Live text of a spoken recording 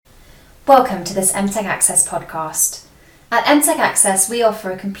Welcome to this MTech Access podcast. At MTech Access, we offer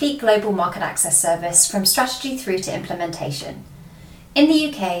a complete global market access service from strategy through to implementation. In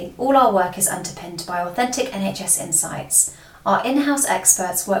the UK, all our work is underpinned by authentic NHS insights. Our in-house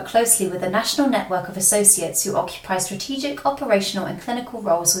experts work closely with a national network of associates who occupy strategic, operational and clinical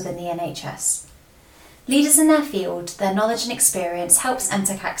roles within the NHS. Leaders in their field, their knowledge and experience helps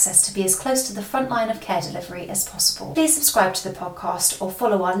MTech Access to be as close to the front line of care delivery as possible. Please subscribe to the podcast or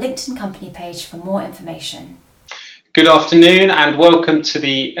follow our LinkedIn company page for more information. Good afternoon and welcome to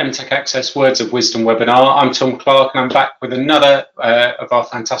the MTech Access Words of Wisdom webinar. I'm Tom Clark and I'm back with another of our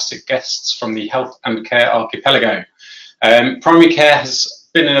fantastic guests from the Health and Care Archipelago. Primary care has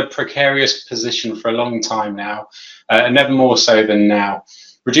been in a precarious position for a long time now, and never more so than now.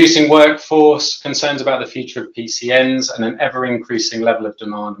 Reducing workforce, concerns about the future of PCNs and an ever-increasing level of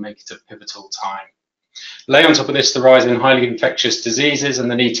demand make it a pivotal time. Lay on top of this the rise in highly infectious diseases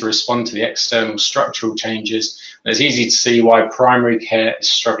and the need to respond to the external structural changes, and it's easy to see why primary care is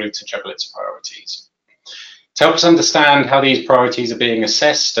struggling to juggle its priorities. To help us understand how these priorities are being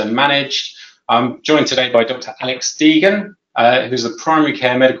assessed and managed, I'm joined today by Dr. Alex Deegan, who's the Primary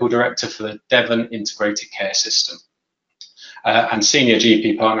Care Medical Director for the Devon Integrated Care System. And Senior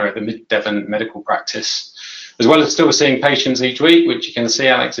GP Partner at the Mid Devon Medical Practice. As well as still seeing patients each week, which you can see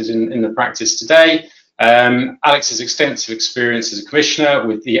Alex is in the practice today. Alex has extensive experience as a commissioner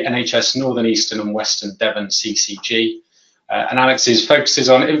with the NHS Northern Eastern and Western Devon CCG. And Alex's focuses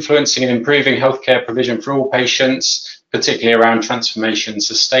on influencing and improving healthcare provision for all patients, particularly around transformation,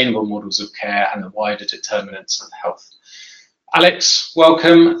 sustainable models of care and the wider determinants of health. Alex,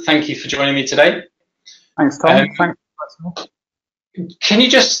 welcome. Thank you for joining me today. Thanks, Tom. Thanks. Can you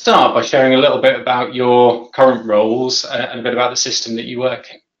just start by sharing a little bit about your current roles and a bit about the system that you work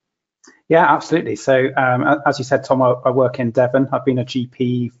in? Yeah, absolutely. So as you said, Tom, I work in Devon. I've been a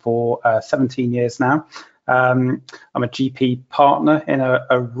GP for 17 years now. I'm a GP partner in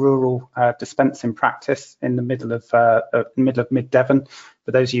a rural dispensing practice in the middle of Mid Devon.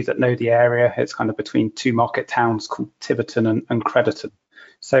 For those of you that know the area, it's kind of between two market towns called Tiverton and Crediton.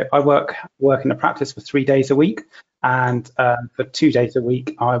 So I work in a practice for 3 days a week. And for 2 days a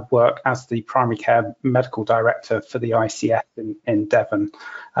week, I work as the primary care medical director for the ICS in Devon.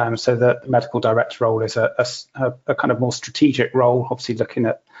 So the medical director role is a kind of more strategic role, obviously looking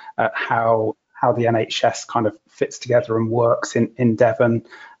at how the NHS kind of fits together and works in Devon,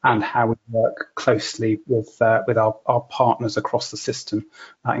 and how we work closely with our partners across the system.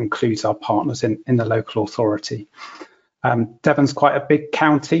 That includes our partners in the local authority. Devon's quite a big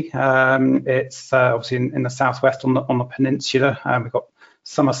county. It's obviously in the southwest on the peninsula. We've got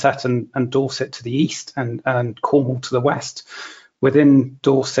Somerset and Dorset to the east, and Cornwall to the west. Within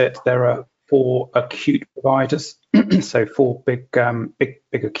Dorset, there are 4 acute providers, so 4 big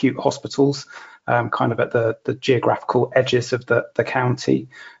acute hospitals, kind of at the geographical edges of the county.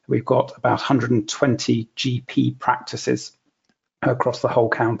 We've got about 120 GP practices across the whole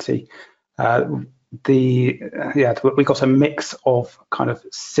county. We've got a mix of kind of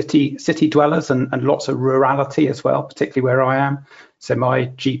city dwellers and lots of rurality as well, particularly where I am. So my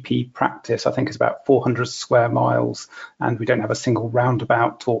GP practice, I think, is about 400 square miles, and we don't have a single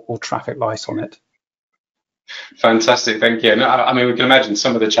roundabout or traffic light on it. Fantastic, thank you. And I mean, we can imagine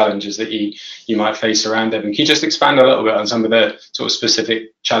some of the challenges that you might face around Devon. Can you just expand a little bit on some of the sort of specific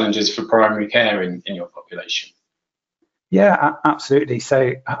challenges for primary care in your population? Yeah, absolutely.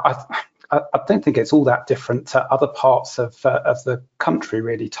 So I don't think it's all that different to other parts of the country,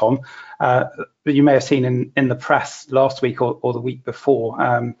 really, Tom. But you may have seen in the press last week or the week before,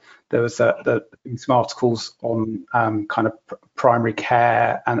 there was some articles on kind of primary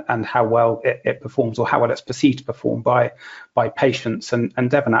care and how well it performs, or how well it's perceived to perform by patients. And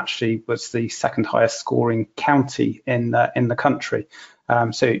Devon actually was the second highest scoring county in the country.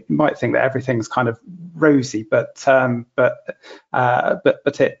 So you might think that everything's kind of rosy, but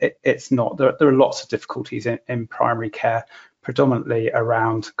it's not. There are lots of difficulties in primary care, predominantly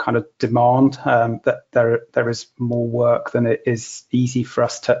around kind of demand. That there is more work than it is easy for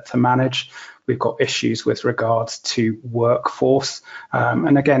us to manage. We've got issues with regards to workforce,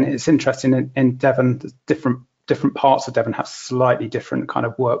 and again, it's interesting in Devon. Different parts of Devon have slightly different kind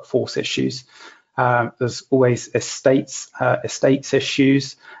of workforce issues. There's always estates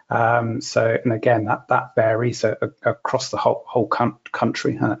issues. And again, that varies across the whole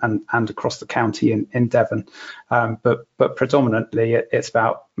country and across the county in Devon. But predominantly, it's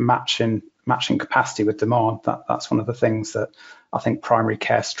about matching capacity with demand. That's one of the things that I think primary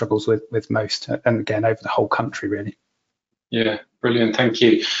care struggles with most, and again, over the whole country, really. Yeah, brilliant. Thank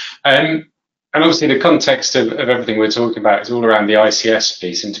you. And obviously the context of everything we're talking about is all around the ICS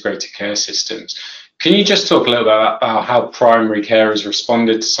piece, integrated care systems. Can you just talk a little bit about how primary care has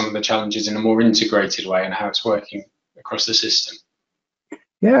responded to some of the challenges in a more integrated way and how it's working across the system?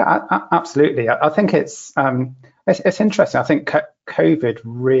 Yeah, absolutely. I think it's interesting. I think COVID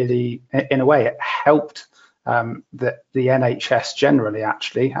really, in a way, it helped the NHS generally,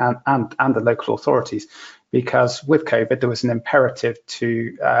 actually, and the local authorities, because with COVID there was an imperative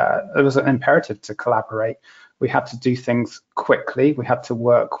to collaborate. We had to do things quickly. We had to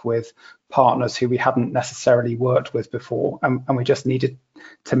work with partners who we hadn't necessarily worked with before, and we just needed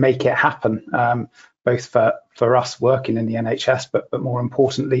to make it happen, both for us working in the NHS, but more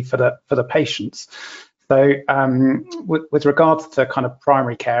importantly for the patients. So with regards to kind of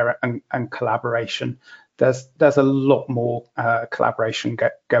primary care and collaboration, there's a lot more collaboration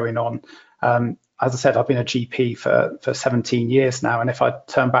going on. As I said, I've been a GP for 17 years now, and if I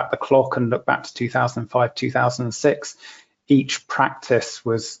turn back the clock and look back to 2005, 2006, each practice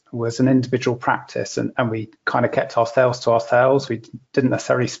was an individual practice, and we kind of kept ourselves to ourselves. We didn't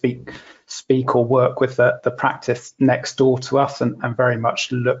necessarily speak or work with the practice next door to us, and very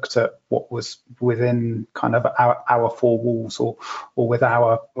much looked at what was within kind of our four walls or with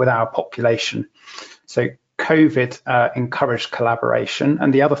our population. So COVID encouraged collaboration,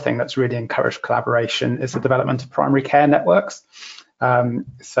 and the other thing that's really encouraged collaboration is the development of primary care networks. Primary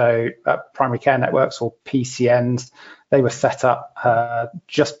care networks, or PCNs, they were set up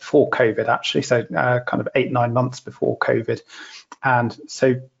just before COVID, actually, so kind of 8-9 months before COVID. And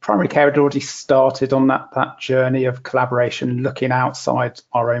so primary care had already started on that journey of collaboration, looking outside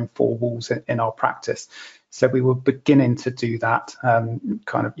our own four walls in our practice. So we were beginning to do that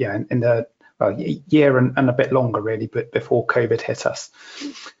in the year and a bit longer, really, but before COVID hit us.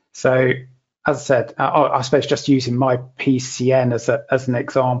 So, as I said, I suppose just using my PCN as an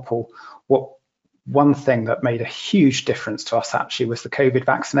example, one thing that made a huge difference to us actually was the COVID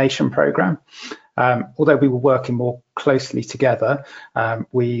vaccination program. Although we were working more closely together,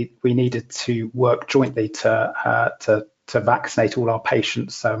 we needed to work jointly to vaccinate all our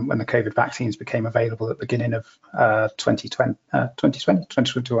patients when the COVID vaccines became available at the beginning of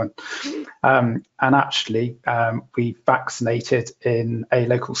 2021. And actually, we vaccinated in a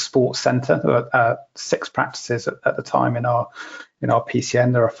local sports centre. There were 6 practices at the time in our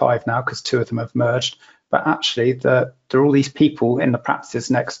PCN. There are 5 now because 2 of them have merged. But actually, there are all these people in the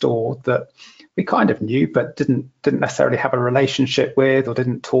practices next door that we kind of knew, but didn't necessarily have a relationship with or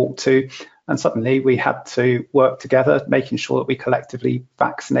didn't talk to. And suddenly we had to work together, making sure that we collectively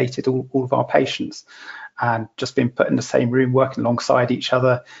vaccinated all of our patients. And just being put in the same room, working alongside each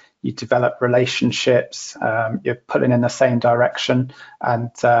other, you develop relationships, you're pulling in the same direction.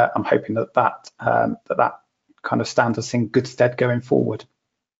 And I'm hoping that kind of stands us in good stead going forward.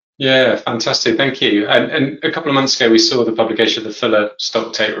 Yeah, fantastic. Thank you. And a couple of months ago, we saw the publication of the Fuller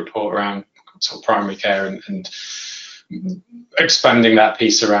Stocktake report around sort of primary care and expanding that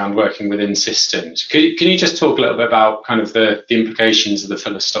piece around working within systems. Can you just talk a little bit about kind of the implications of the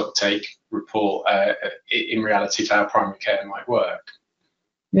Fuller Stocktake report in reality for how primary care might work?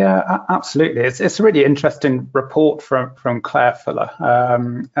 Yeah, absolutely. It's a really interesting report from Claire Fuller.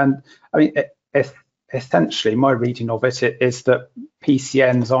 And I mean, essentially, my reading of it is that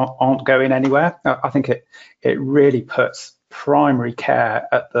PCNs aren't going anywhere. I think it really puts primary care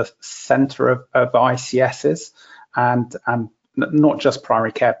at the centre of ICSs, and not just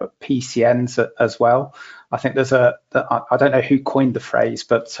primary care, but PCNs as well. I think there's I don't know who coined the phrase,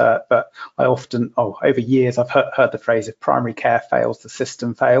 but I often, over years, I've heard the phrase, if primary care fails, the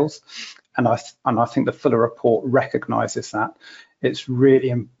system fails. And I think the Fuller report recognises that. It's really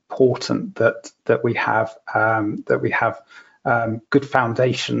important that we have good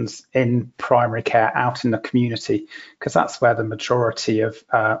foundations in primary care out in the community, because that's where the majority of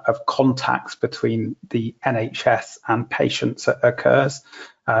contacts between the NHS and patients occurs.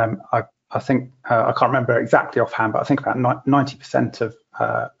 I think I can't remember exactly offhand, but I think about 90% of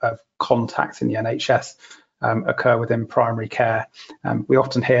contacts in the NHS occur within primary care. We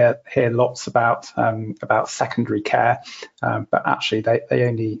often hear lots about secondary care, but actually they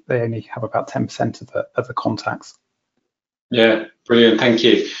only have about 10% of the contacts. Yeah, brilliant. Thank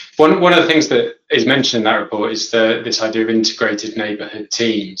you. One of the things that is mentioned in that report is this idea of integrated neighbourhood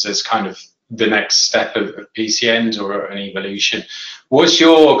teams as kind of the next step of PCNs or an evolution. What's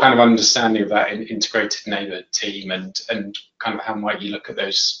your kind of understanding of that integrated neighbourhood team, and kind of how might you look at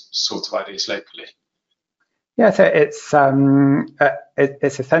those sorts of ideas locally? Yeah, so it's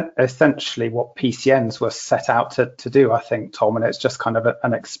essentially what PCNs were set out to do, I think, Tom, and it's just kind of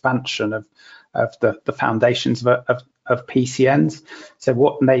an expansion of the foundations of of PCNs. So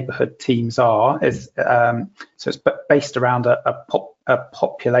what neighbourhood teams are is so it's based around a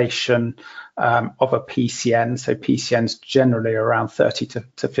population of a PCN. So PCNs generally around 30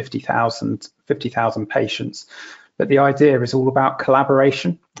 to 50,000 patients. But the idea is all about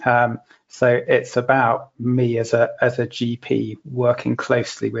collaboration. So it's about me as a GP working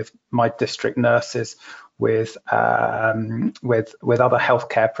closely with my district nurses, with other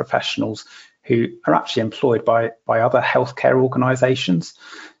healthcare professionals who are actually employed by other healthcare organisations.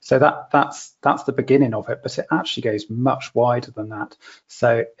 So that's the beginning of it, but it actually goes much wider than that.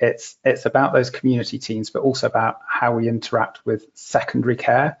 So it's about those community teams, but also about how we interact with secondary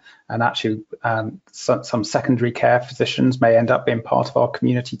care. And actually, some secondary care physicians may end up being part of our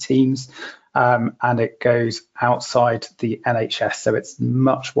community teams. And it goes outside the NHS, so it's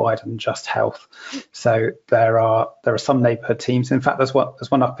much wider than just health. So there are some neighbourhood teams. In fact, there's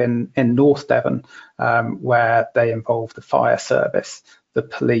one up in North Devon where they involve the fire service, the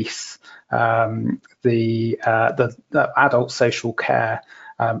police, the adult social care,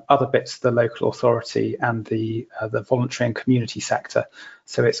 other bits of the local authority, and the voluntary and community sector.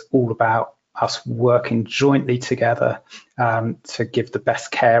 So it's all about us working jointly together to give the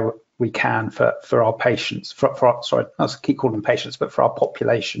best care we can for our patients, sorry, I keep calling them patients, but for our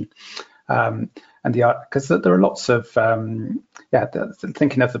population. And because there are lots of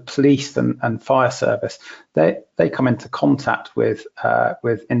thinking of the police and fire service, they come into contact with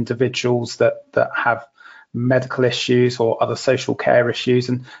individuals that have medical issues or other social care issues,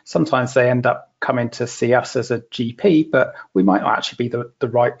 and sometimes they end up coming to see us as a GP, but we might not actually be the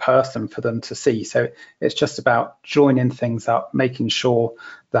right person for them to see. So it's just about joining things up, making sure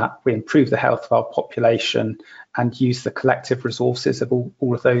that we improve the health of our population and use the collective resources of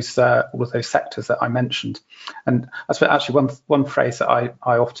all of those sectors that I mentioned. And I suppose actually one phrase that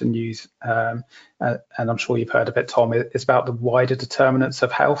I often use, and I'm sure you've heard of it, Tom, is about the wider determinants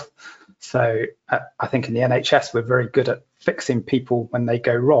of health. So I think in the NHS, we're very good at fixing people when they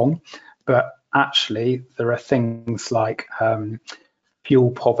go wrong, but actually there are things like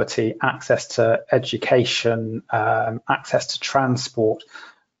fuel poverty, access to education, access to transport.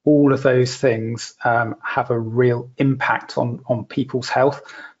 All of those things have a real impact on people's health,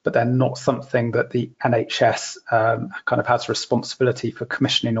 but they're not something that the NHS kind of has responsibility for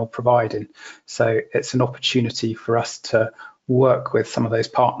commissioning or providing. So it's an opportunity for us to work with some of those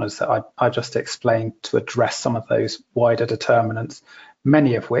partners that I just explained to address some of those wider determinants,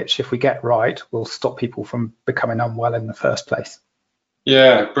 many of which, if we get right, will stop people from becoming unwell in the first place.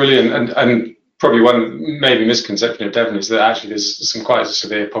 Yeah, brilliant. And probably one maybe misconception of Devon is that actually there's some quite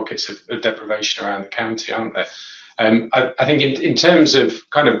severe pockets of deprivation around the county, aren't there? I think in terms of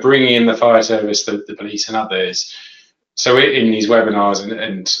kind of bringing in the fire service, the police and others, so in these webinars,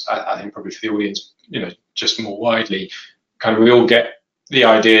 and I think probably for the audience, just more widely, kind of we all get the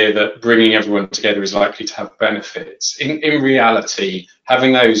idea that bringing everyone together is likely to have benefits. In reality,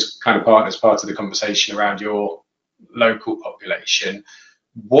 having those kind of partners part of the conversation around your local population,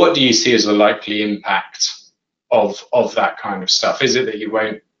 what do you see as the likely impact of that kind of stuff? Is it that you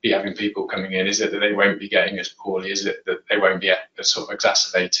won't be having people coming in? Is it that they won't be getting as poorly? Is it that they won't be sort of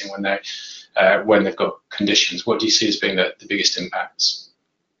exacerbating when they've got conditions? What do you see as being the biggest impacts?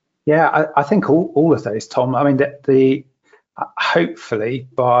 Yeah, I think all of those, Tom. I mean, hopefully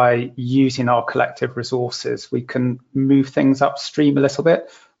by using our collective resources, we can move things upstream a little bit.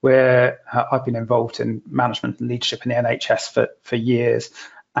 Where I've been involved in management and leadership in the NHS for years,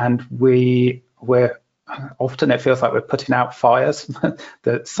 and we're often, it feels like we're putting out fires,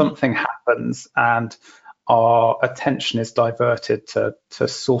 that something happens and our attention is diverted to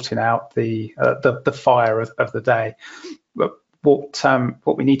sorting out the fire of the day. But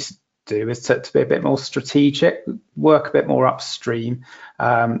what we need to do is to be a bit more strategic, work a bit more upstream,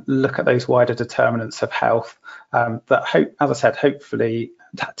 look at those wider determinants of health that, as I said, hopefully,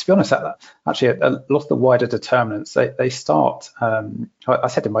 to be honest, actually a lot of the wider determinants, they start, I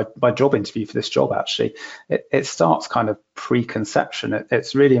said in my job interview for this job, actually, it starts kind of preconception.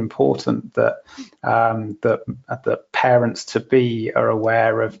 It's really important that the parents to be are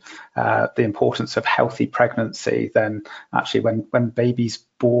aware of the importance of healthy pregnancy. Then actually when baby's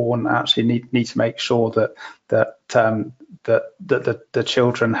born, actually need to make sure that the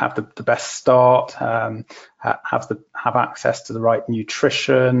children have the best start, have access to the right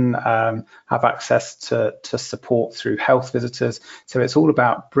nutrition, have access to support through health visitors. So it's all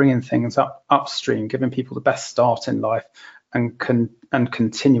about bringing things upstream, giving people the best start in life, and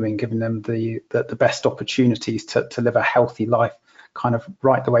continuing giving them the best opportunities to live a healthy life kind of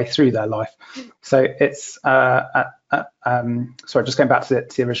right the way through their life. So it's sorry, just going back to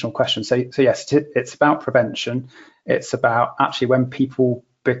the original question. So yes, it's about prevention. It's about actually when people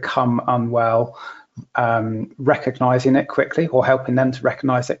become unwell, recognizing it quickly, or helping them to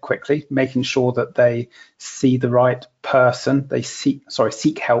recognize it quickly, making sure that they see the right person, they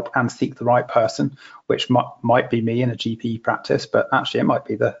seek help and seek the right person, which might be me in a GP practice, but actually it might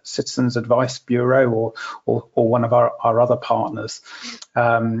be the Citizens Advice Bureau or one of our other partners.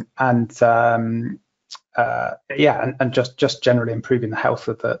 And just generally improving the health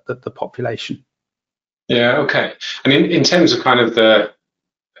of the population. Yeah, okay. And in terms of kind of the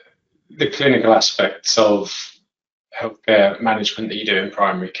clinical aspects of healthcare management that you do in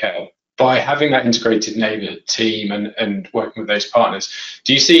primary care, by having that integrated neighbourhood team and working with those partners,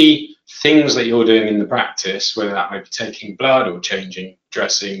 do you see things that you're doing in the practice, whether that may be taking blood or changing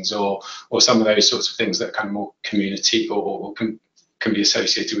dressings or some of those sorts of things that are kind of more community or can be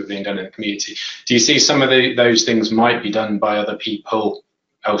associated with being done in the community? Do you see some of those things might be done by other people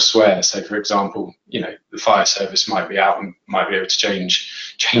elsewhere? So, for example, the fire service might be out and might be able to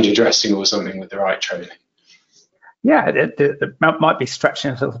change a dressing or something with the right training. Yeah, it might be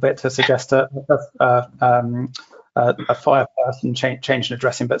stretching a little bit to suggest a fire person changing a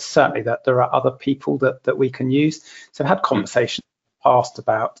dressing, but certainly that there are other people that we can use. So I've had conversations in the past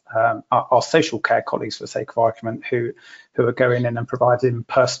about our social care colleagues, for the sake of argument, who are going in and providing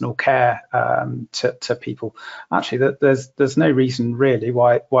personal care to people. Actually, there's no reason really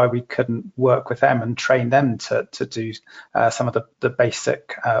why we couldn't work with them and train them to do some of the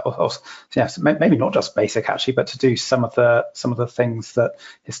basic, maybe not just basic actually, but to do some of the things that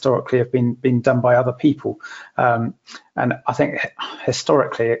historically have been done by other people. And I think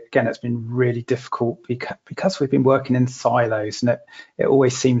historically, again, it's been really difficult because we've been working in silos, and it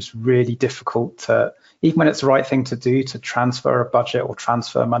always seems really difficult to, even when it's the right thing to do, to transfer a budget or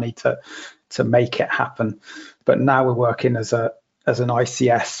transfer money to make it happen. But now we're working as an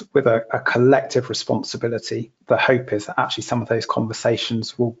ICS with a collective responsibility. The hope is that actually some of those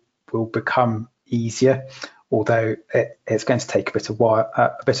conversations will become easier, although it's going to take a bit of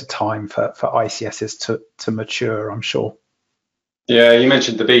time for ICSs to mature, I'm sure. Yeah, you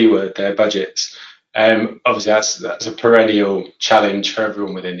mentioned the B word there, budgets. Obviously, that's a perennial challenge for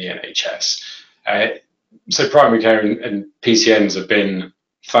everyone within the NHS. So primary care and PCNs have been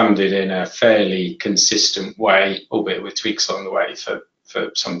funded in a fairly consistent way, albeit with tweaks along the way for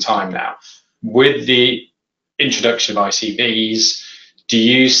some time now. With the introduction of ICBs, do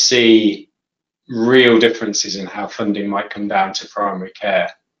you see real differences in how funding might come down to primary care?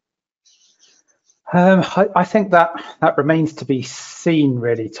 I think that remains to be seen,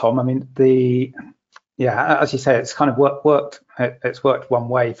 really, Tom. I mean, as you say, it's kind of worked. It's worked one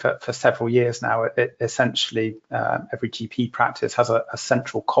way for several years now. It essentially, every GP practice has a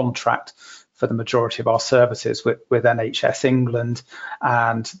central contract for the majority of our services with NHS England,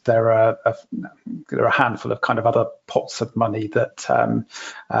 and there are a handful of kind of other pots of money that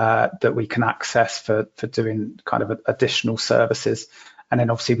we can access for doing kind of additional services. And then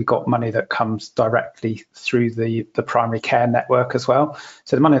obviously we've got money that comes directly through the primary care network as well.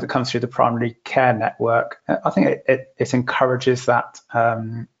 So the money that comes through the primary care network, I think it encourages that.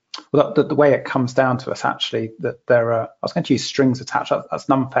 The way it comes down to us, actually, that there are, I was going to use strings attached, that's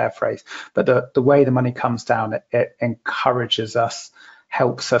an unfair phrase, but the way the money comes down, it encourages us,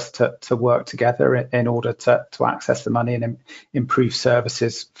 helps us to work together in order to access the money and improve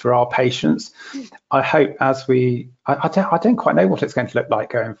services for our patients. I hope I don't quite know what it's going to look like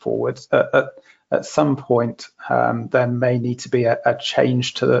going forward. At some point, there may need to be a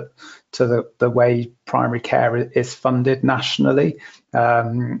change to the way primary care is funded nationally,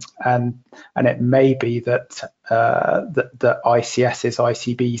 and it may be that ICSs,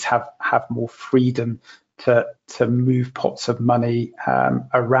 ICBs have more freedom to move pots of money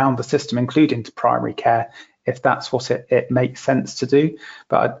around the system, including to primary care, if that's what it makes sense to do.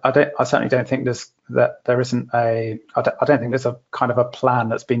 But I certainly don't think there isn't I don't think there's a kind of a plan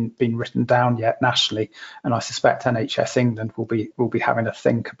that's been written down yet nationally, and I suspect NHS England will be having to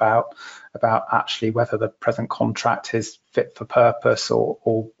think about actually whether the present contract is fit for purpose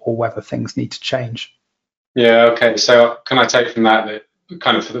or whether things need to change. Yeah. Okay. So can I take from that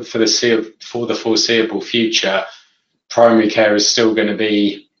kind of for the foreseeable future, primary care is still going to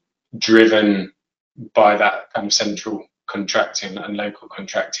be driven by that kind of central contracting and local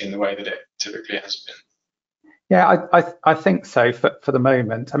contracting in the way that it typically has been? Yeah, I think so for the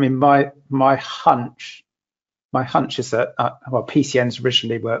moment. I mean, my hunch is that PCNs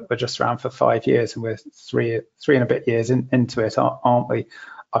originally were just around for 5 years, and we're three and a bit years into it, aren't we?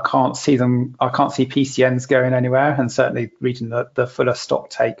 I can't see PCNs going anywhere, and certainly reading the fuller stock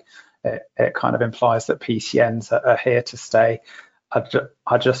take, it kind of implies that PCNs are here to stay.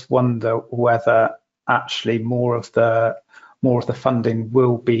 I just wonder whether actually more of the funding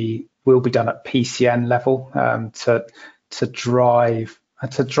will be done at PCN level, to drive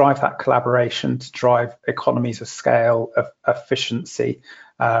that collaboration, to drive economies of scale, of efficiency.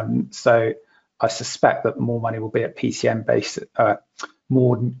 So I suspect that more money will be at PCN based.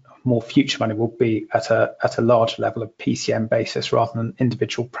 More future money will be at a larger level of PCN basis rather than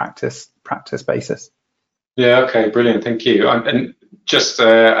individual practice basis. Yeah, okay, brilliant, thank you. And just,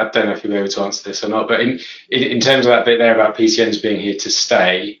 I don't know if you'll be able to answer this or not, but in terms of that bit there about PCNs being here to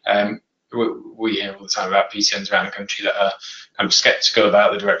stay, we hear all the time about PCNs around the country that are kind of sceptical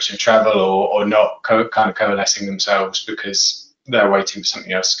about the direction of travel, or not kind of coalescing themselves because they're waiting for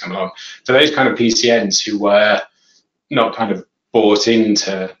something else to come along. For those kind of PCNs who were not kind of bought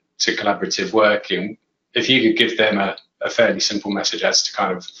into collaborative working, if you could give them a fairly simple message as to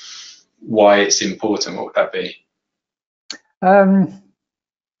kind of why it's important, what would that be?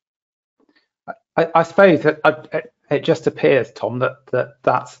 I suppose that it just appears, Tom, that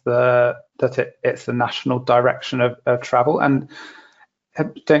it's the national direction of travel. And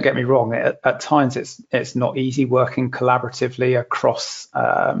don't get me wrong, at times it's not easy working collaboratively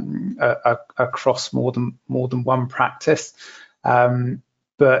across more than one practice.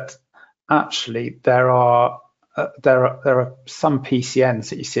 But actually, there are some PCNs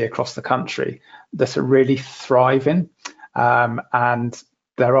that you see across the country that are really thriving, and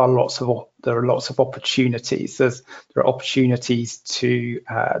there are lots of opportunities. There are opportunities to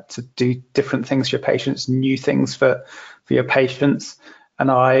do different things for your patients, new things for your patients. And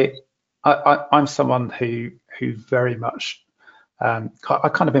I'm someone who very much I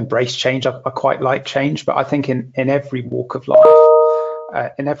kind of embrace change. I quite like change, but I think in every walk of life,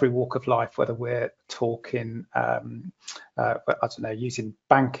 whether we're talking, I don't know, using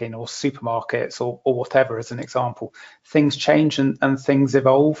banking or supermarkets or whatever as an example, things change and things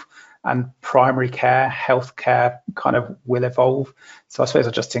evolve, and primary care, healthcare kind of will evolve. So I suppose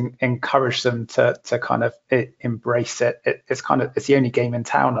I just encourage them to kind of embrace it. It's the only game in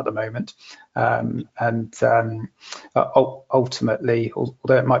town at the moment, ultimately,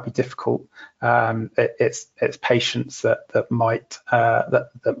 although it might be difficult, it's patients that might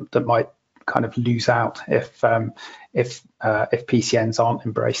kind of lose out if PCNs aren't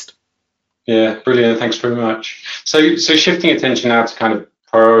embraced. Yeah, brilliant. Thanks very much. So shifting attention now to kind of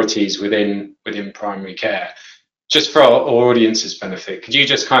priorities within primary care, just for our audience's benefit, could you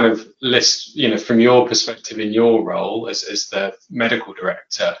just kind of list, from your perspective in your role as the medical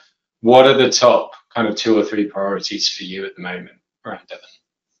director, what are the top kind of 2 or 3 priorities for you at the moment around Devon?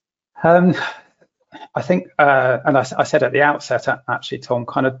 I think, and I said at the outset, actually, Tom,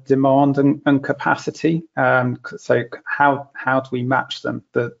 kind of demand and capacity. So how do we match them?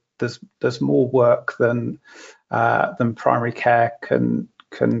 There's more work than primary care can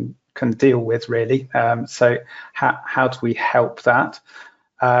deal with, really. So how do we help that?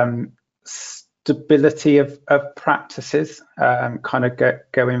 Stability of practices, kind of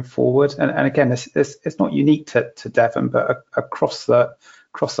going forward. And again, it's not unique to Devon, but across the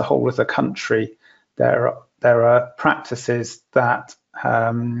whole of the country, there are practices that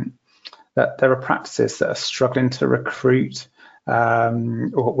are struggling to recruit,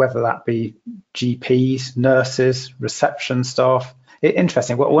 or whether that be GPs, nurses, reception staff.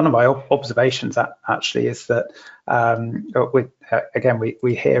 Interesting. One of my observations actually is that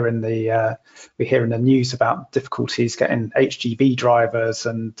we hear in the news about difficulties getting HGV drivers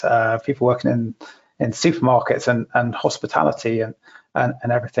and people working in supermarkets and hospitality and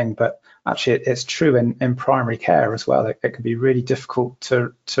everything. But actually, it's true in primary care as well. It can be really difficult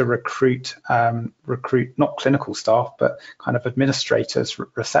to recruit not clinical staff, but kind of administrators,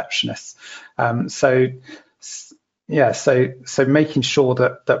 receptionists. So making sure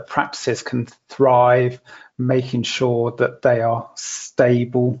that practices can thrive, making sure that they are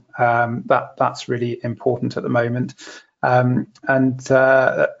stable, that's really important at the moment. And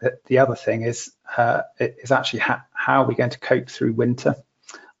the other thing is actually how are we going to cope through winter?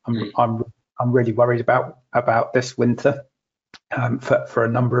 I'm really worried about this winter, for a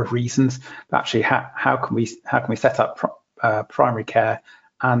number of reasons. But actually, how can we set up primary care,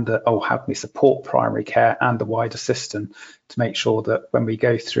 and how can we support primary care and the wider system to make sure that when we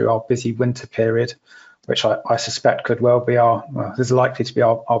go through our busy winter period, which I suspect could well be is likely to be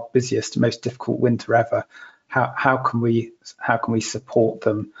our busiest, most difficult winter ever, how can we support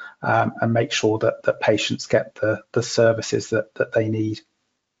them and make sure that patients get the services that they need?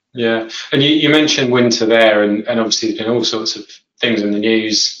 Yeah, and you mentioned winter there, and obviously there's been all sorts of things in the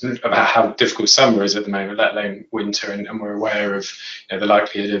news about how difficult summer is at the moment, let alone winter, and we're aware of the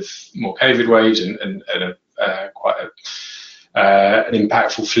likelihood of more COVID waves and quite an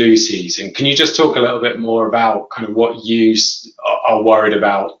impactful flu season. Can you just talk a little bit more about kind of what you are worried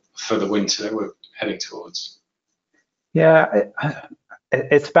about for the winter that we're heading towards? Yeah,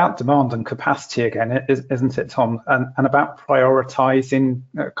 it's about demand and capacity again, isn't it, Tom? And about prioritising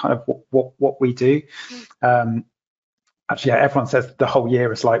kind of what we do. Actually, yeah, everyone says the whole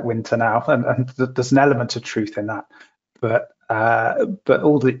year is like winter now, and there's an element of truth in that. But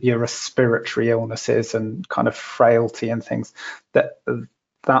all your respiratory illnesses and kind of frailty and things,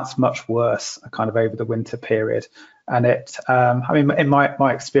 that's much worse kind of over the winter period. And I mean, in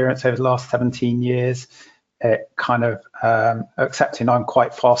my experience over the last 17 years, it kind of, accepting I'm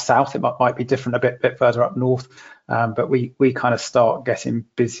quite far south, it might be different a bit further up north, but we kind of start getting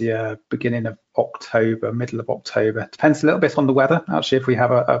busier beginning of October, middle of October. Depends a little bit on the weather. Actually, if we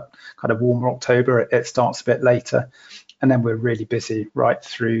have a kind of warmer October, it starts a bit later. And then we're really busy right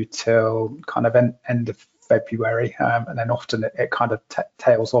through till kind of end of February, and then often it kind of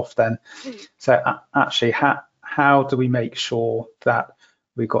tails off then. So actually, how do we make sure that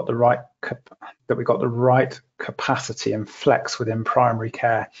we got the right capacity and flex within primary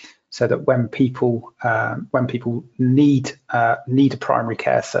care, so that when people need a primary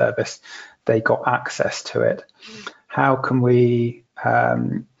care service, they got access to it? How can we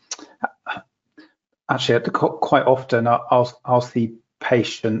actually, quite often I'll see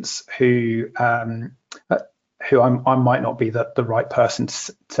patients who I might not be the right person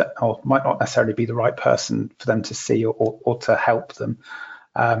or might not necessarily be the right person for them to see or to help them.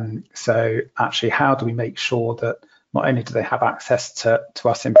 So actually, how do we make sure that not only do they have access to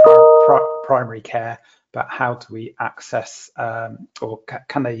us in primary care, but how do we access or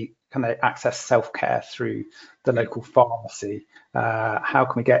can they access self-care through the local pharmacy? How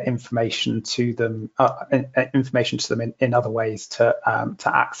can we get information to them in other ways to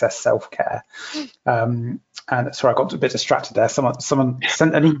access self-care? And sorry, I got a bit distracted there. Someone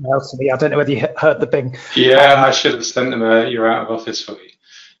sent an email to me. I don't know whether you heard the bing. Yeah, I should have sent them you're out of office for you.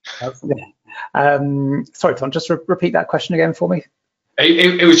 Sorry, Tom, just repeat that question again for me.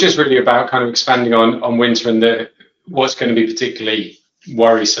 It was just really about kind of expanding on winter and what's going to be particularly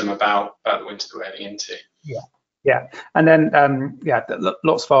worrisome about the winter that we're heading into. Yeah, and then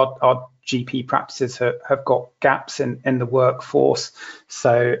lots of our GP practices have got gaps in the workforce.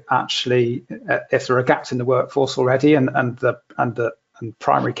 So actually, if there are gaps in the workforce already, and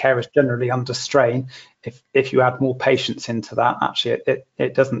primary care is generally under strain, if you add more patients into that, actually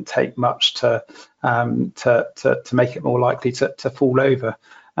it doesn't take much to make it more likely to fall over.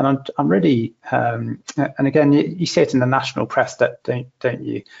 And I'm really, and again, you see it in the national press, don't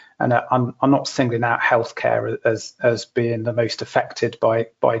you? And I'm not singling out healthcare as being the most affected by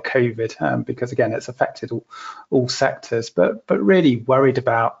COVID, because again, it's affected all sectors. But really worried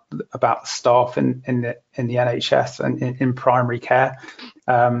about the staff in the NHS and in primary care,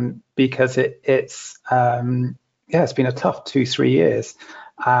 because it's been a tough 2-3 years,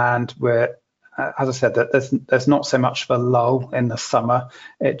 and we're, as I said, that there's not so much of a lull in the summer.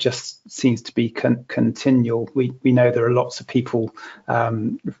 It just seems to be continual. We know there are lots of people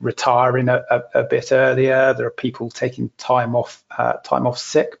retiring a bit earlier. There are people taking time off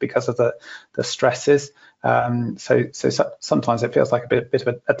sick because of the stresses. So sometimes it feels like a bit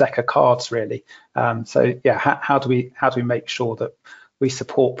of a deck of cards, really. So yeah, how do we make sure that we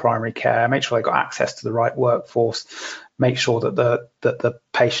support primary care, make sure they got access to the right workforce, make sure that the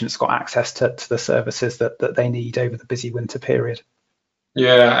patients got access to the services that they need over the busy winter period.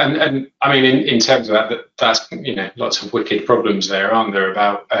 Yeah, and I mean, in terms of that's lots of wicked problems there, aren't there,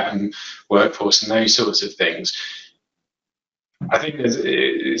 about workforce and those sorts of things. I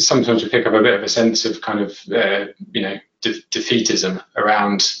think sometimes we pick up a bit of a sense of kind of defeatism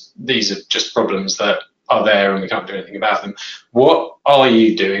around these are just problems that are there and we can't do anything about them. What are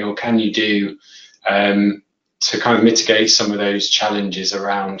you doing, or can you do to kind of mitigate some of those challenges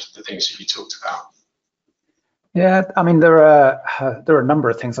around the things that you talked about? Yeah, I mean, there are a number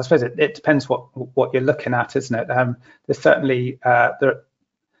of things. I suppose it depends what you're looking at, isn't it? There's certainly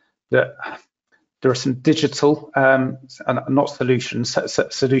there are some digital, and not solutions.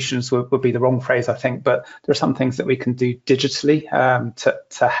 Solutions would be the wrong phrase, I think, but there are some things that we can do digitally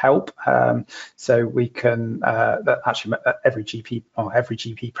to help. So we can actually every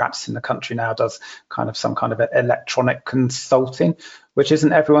GP practice in the country now does some kind of electronic consulting, which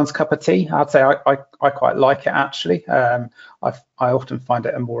isn't everyone's cup of tea. I'd say I quite like it actually. I often find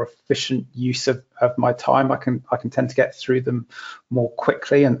it a more efficient use of my time. I can tend to get through them more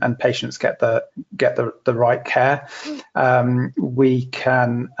quickly, and patients get the right care. We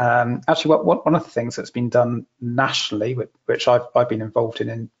can actually, one of the things that's been done nationally, which I've been involved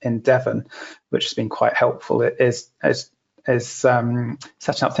in Devon, which has been quite helpful, is setting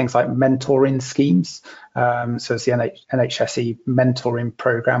up things like mentoring schemes. So it's the NHSE mentoring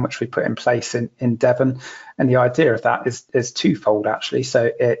program, which we put in place in Devon. And the idea of that is twofold, actually.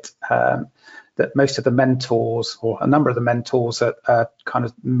 So that most of the mentors, or a number of the mentors at kind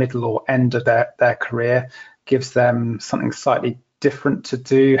of middle or end of their career, gives them something slightly different to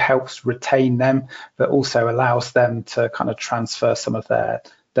do, helps retain them, but also allows them to kind of transfer some of their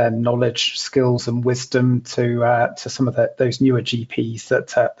knowledge, skills and wisdom to some of those newer GPs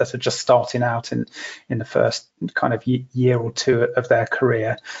that are just starting out in the first kind of year or two of their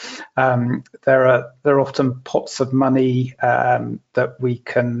career. There are often pots of money that we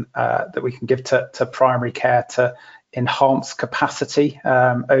can give to primary care to enhance capacity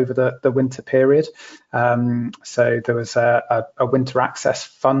over the winter period. So there was a winter access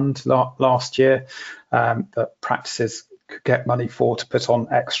fund last year that practices could get money to put on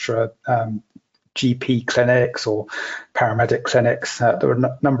extra GP clinics or paramedic clinics. There were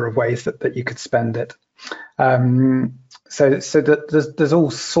a number of ways that you could spend it. So that there's all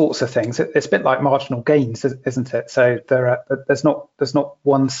sorts of things. It's a bit like marginal gains, isn't it? So there's not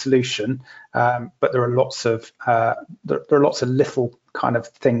one solution, but there are lots of little kind of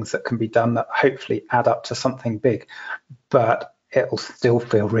things that can be done that hopefully add up to something big. But it'll still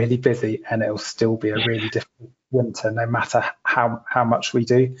feel really busy, and it'll still be a really difficult winter, no matter how much we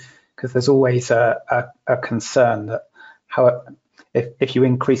do, because there's always a concern that if you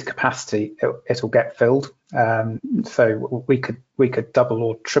increase capacity, it'll get filled. So we could double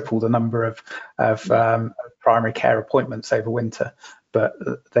or triple the number of primary care appointments over winter, but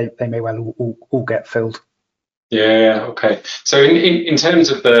they may well all get filled. Yeah. Okay. So in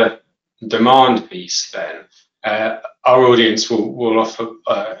terms of the demand piece, then our audience will often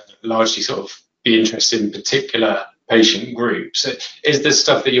largely sort of be interested in particular patient groups. Is there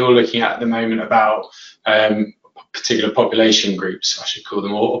stuff that you're looking at the moment about particular population groups, I should call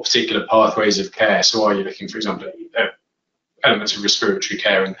them, or particular pathways of care? So are you looking, for example, at elements of respiratory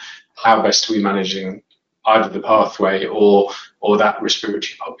care, and how best are we managing either the pathway or that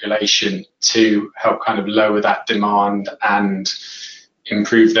respiratory population to help kind of lower that demand and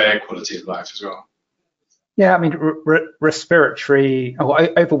improve their quality of life as well? Yeah, I mean, respiratory,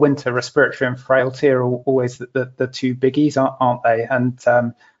 over winter, respiratory and frailty are always the two biggies, aren't they? And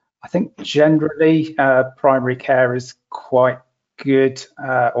I think generally primary care is quite good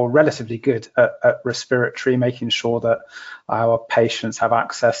or relatively good at respiratory, making sure that our patients have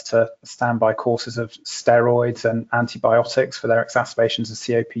access to standby courses of steroids and antibiotics for their exacerbations of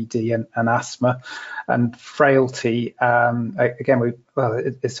COPD and asthma. And frailty, again,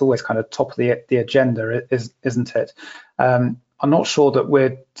 it's always kind of top of the agenda, isn't it? I'm not sure that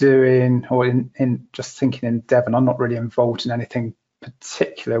we're doing, or in just thinking in Devon, I'm not really involved in anything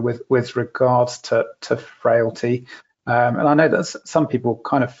particular with regards to frailty. And I know that some people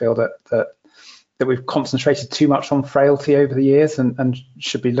kind of feel that we've concentrated too much on frailty over the years and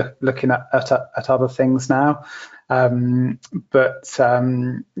should be looking at other things now. I mean,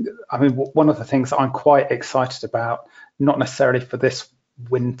 one of the things that I'm quite excited about, not necessarily for this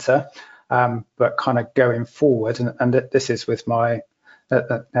winter, but kind of going forward, and this is with my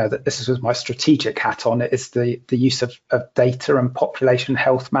strategic hat on, it is the use of data and population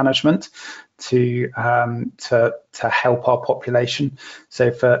health management to help our population.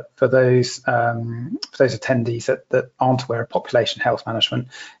 So for those attendees that aren't aware of population health management,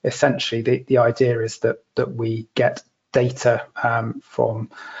 essentially the idea is that we get data from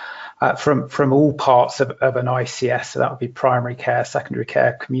all parts of an ICS. So that would be primary care, secondary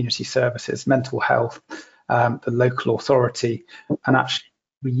care, community services, mental health, the local authority, and actually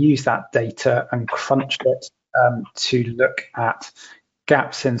we use that data and crunch it to look at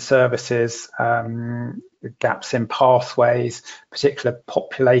gaps in services, gaps in pathways, particular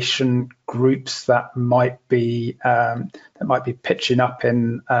population groups that might be pitching up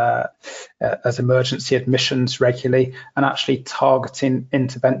in as emergency admissions regularly, and actually targeting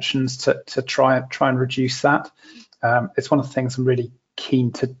interventions to try and reduce that. It's one of the things I'm really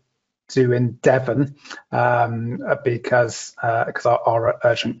keen to do in Devon because our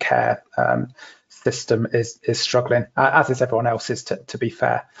urgent care system is struggling, as is everyone else's, to be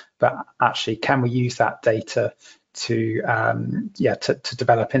fair. But actually, can we use that data to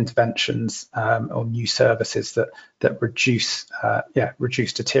develop interventions or new services that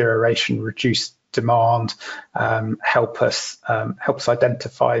reduce deterioration, reduce demand, help us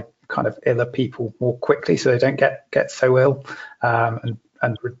identify kind of iller people more quickly so they don't get so ill,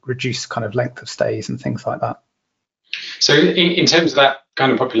 and reduce kind of length of stays and things like that. So in terms of that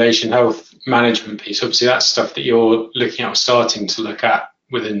kind of population health management piece, obviously that's stuff that you're looking at or starting to look at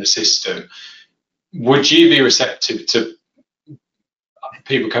within the system. Would you be receptive to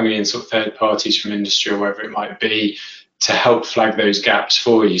people coming in, sort of third parties from industry or wherever it might be, to help flag those gaps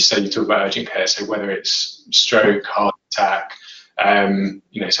for you? So you talk about urgent care, so whether it's stroke, heart attack,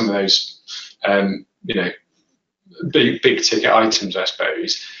 some of those, big ticket items, I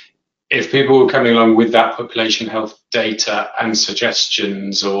suppose. If people were coming along with that population health data and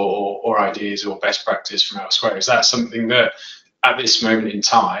suggestions or ideas or best practice from elsewhere, is that something that at this moment in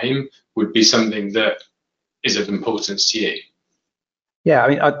time would be something that is of importance to you? Yeah, I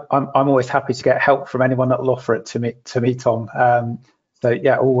mean, I'm always happy to get help from anyone that will offer it to me, Tom. So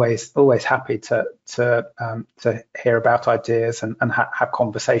yeah, always happy to hear about ideas and have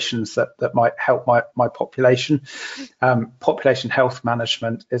conversations that might help my population. Population health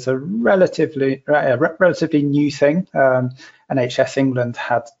management is a relatively new thing. NHS England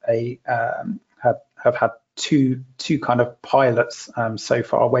have had two kind of pilots so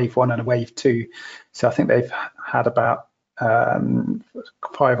far, wave 1 and wave 2. So I think they've had about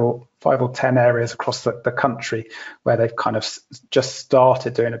 5 or 10 areas across the country where they've kind of just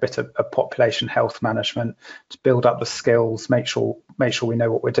started doing a bit of population health management to build up the skills, make sure we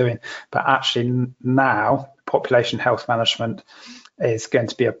know what we're doing. But actually now population health management is going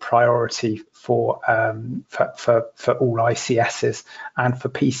to be a priority for all ICSs and for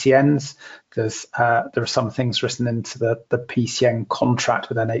PCNs. There are some things written into the PCN contract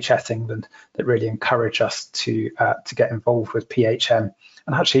with NHS England that really encourage us to get involved with PHM.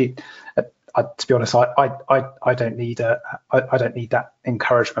 And actually, to be honest, I don't need that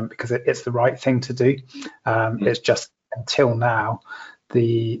encouragement because it's the right thing to do. It's just until now.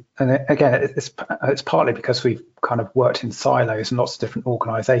 And again, it's partly because we've kind of worked in silos and lots of different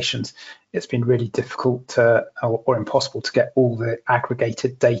organisations. It's been really difficult or impossible to get all the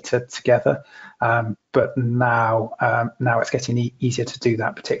aggregated data together. But now it's getting easier to do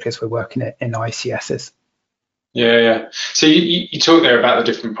that, particularly as we're working in ICSs. Yeah. So you talk there about the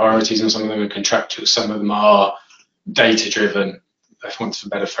different priorities, and some of them are contractual, some of them are data-driven, if I want a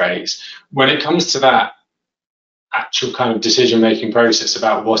better phrase. When it comes to that actual kind of decision-making process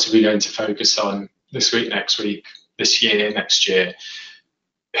about what are we going to focus on this week, next week, this year, next year,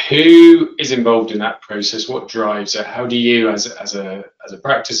 who is involved in that process? What drives it? How do you, as a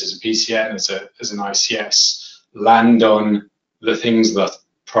practice, as a PCN, as an ICS, land on the things that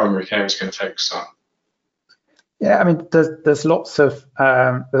primary care is going to focus on? Yeah, I mean, there's lots of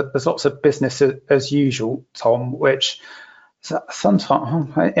business as usual, Tom, which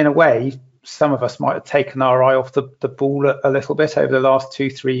sometimes, in a way, some of us might have taken our eye off the ball a little bit over the last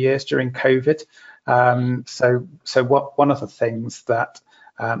 2-3 years during COVID. So one of the things that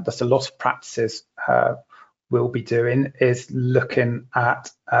a lot of practices will be doing is looking at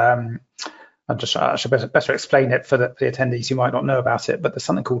I should better explain it for the attendees who might not know about it, but there's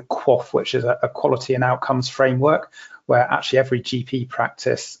something called QOF, which is a quality and outcomes framework, where actually every GP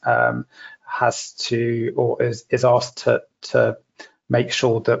practice has to, or is asked to make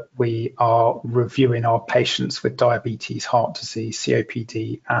sure that we are reviewing our patients with diabetes, heart disease,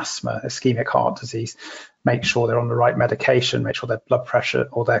 COPD, asthma, ischemic heart disease, make sure they're on the right medication, make sure their blood pressure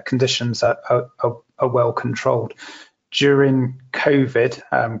or their conditions are well controlled. During COVID,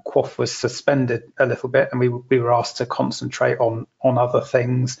 QOF was suspended a little bit, and we were asked to concentrate on other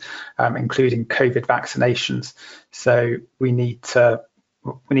things, including COVID vaccinations. So we need to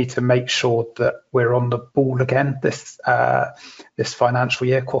make sure that we're on the ball again this financial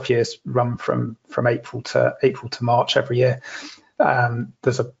year. QOF years run from April to March every year.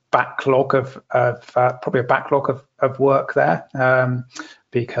 There's a backlog of work there,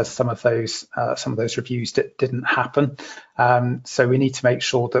 because some of those reviews didn't happen. So we need to make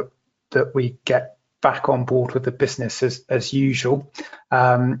sure that we get back on board with the business as usual.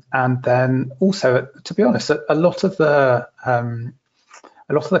 And then also, to be honest, a lot of the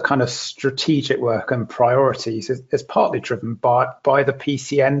kind of strategic work and priorities is partly driven by the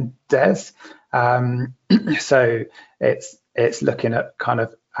PCN DES. So it's looking at kind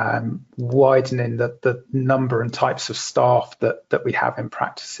of widening the number and types of staff that we have in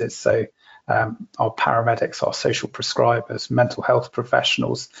practices. So our paramedics, our social prescribers, mental health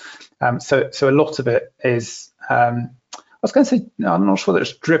professionals. So a lot of it is, was going to say, I'm not sure that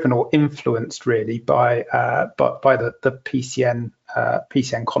it's driven or influenced really by the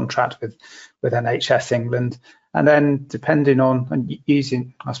PCN contract with NHS England, and then depending on and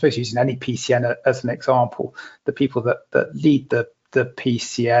using any PCN as an example, the people that lead the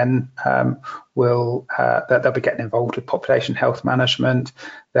PCN they'll be getting involved with population health management.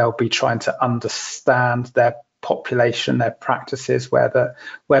 They'll be trying to understand their population, their practices, where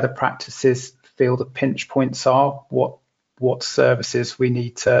the practices feel the pinch points are, what services we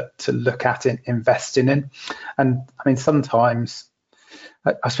need to look at investing in. And I mean, sometimes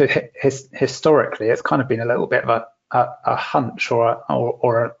I suppose historically it's kind of been a little bit of a hunch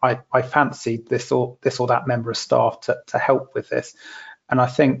or I fancied this or that member of staff to help with this. And I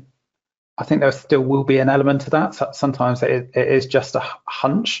think there still will be an element of that. So sometimes it is just a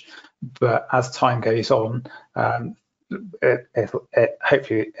hunch, but as time goes on, hopefully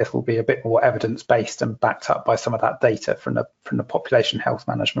it will be a bit more evidence based and backed up by some of that data from the population health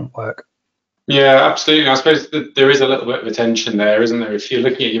management work. Yeah, absolutely. I suppose that there is a little bit of a tension there, isn't there? If you're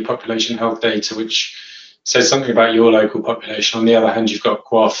looking at your population health data, which says something about your local population, on the other hand, you've got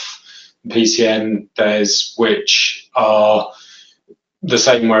QoF, PCN, which are the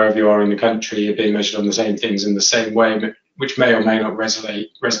same wherever you are in the country. You're being measured on the same things in the same way, which may or may not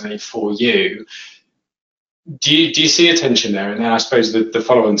resonate for you. Do you see a tension there? And then I suppose the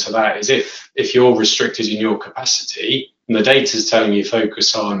follow-on to that is if you're restricted in your capacity and the data is telling you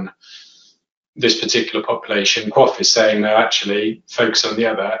focus on this particular population, QoF is saying no, actually focus on the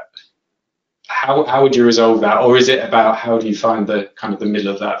other. How would you resolve that? Or is it about how do you find the kind of the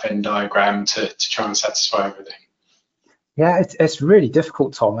middle of that Venn diagram to try and satisfy everything? Yeah, it's really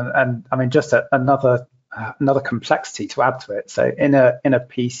difficult, Tom, and I mean just another complexity to add to it. So in a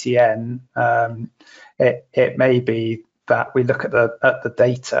PCN, it may be that we look at the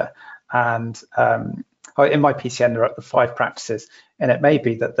data, and in my PCN there are the 5 practices, and it may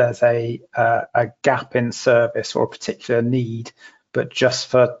be that there's a gap in service or a particular need, but just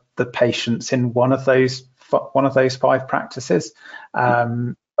for the patients in one of those 5 practices,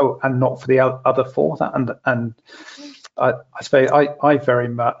 and not for the other 4. And I suppose I very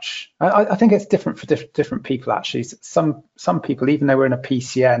much I think it's different for different people actually. Some people, even though we're in a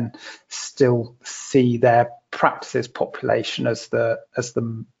PCN, still see their practices population as the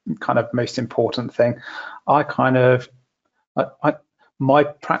kind of most important thing. My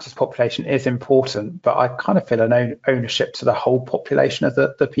practice population is important, but I kind of feel an ownership to the whole population of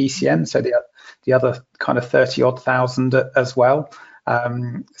the PCN, so the other kind of 30-odd thousand as well.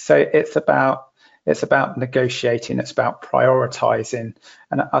 So it's about negotiating, it's about prioritizing,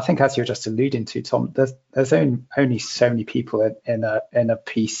 and I think, as you're just alluding to, Tom, there's only so many people in a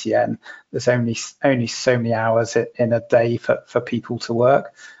PCN. There's only so many hours in a day for people to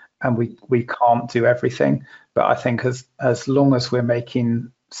work, and we can't do everything. But I think as long as we're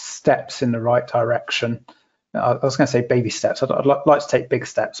making steps in the right direction, I was going to say baby steps. I'd like to take big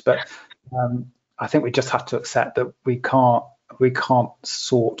steps, but I think we just have to accept that we can't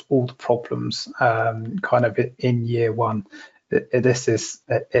sort all the problems kind of in year one.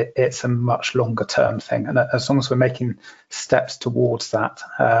 It's a much longer term thing, and as long as we're making steps towards that,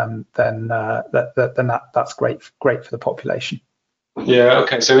 then that's great for the population. Yeah,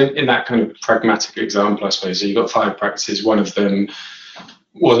 okay. So in that kind of pragmatic example, I suppose, so you've got 5 practices, one of them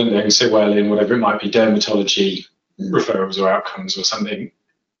wasn't doing so well in whatever it might be, dermatology referrals or outcomes or something.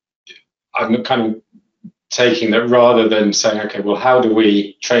 I'm kind of taking that, rather than saying, okay, well, how do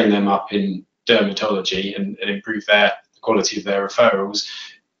we train them up in dermatology and improve the quality of their referrals?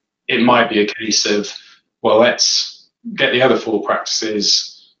 It might be a case of, well, let's get the other 4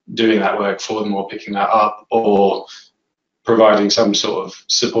 practices doing that work for them, or picking that up, or providing some sort of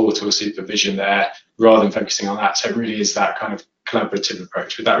support or supervision there, rather than focusing on that. So it really is that kind of collaborative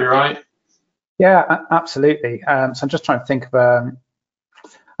approach. Would that be right? Yeah, absolutely. So I'm just trying to think of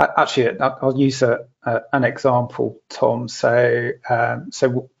actually, I'll use an example, Tom. So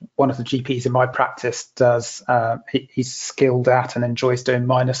one of the GPs in my practice does, he's skilled at and enjoys doing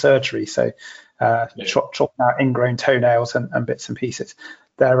minor surgery. So chopping out ingrown toenails and bits and pieces.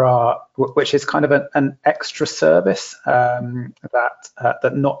 Which is kind of an extra service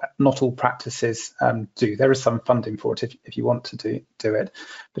that not all practices do. There is some funding for it if you want to do it,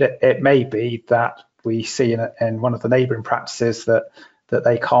 but it may be that we see in one of the neighbouring practices that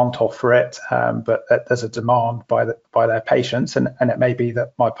they can't offer it, but there's a demand by their patients, and it may be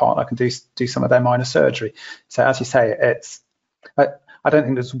that my partner can do some of their minor surgery. So as you say, I don't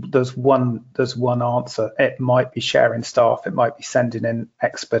think there's one answer. It might be sharing staff, it might be sending in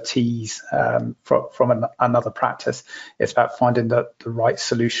expertise from another practice. It's about finding the right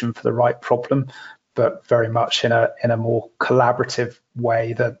solution for the right problem. but very much in a more collaborative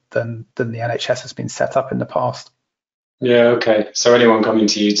way than the NHS has been set up in the past. Yeah, okay. So anyone coming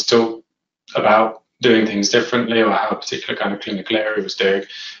to you to talk about doing things differently or how a particular kind of clinical area was doing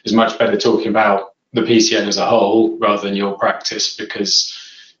is much better talking about the PCN as a whole rather than your practice, because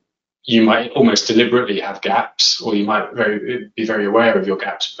you might almost deliberately have gaps, or you might be very aware of your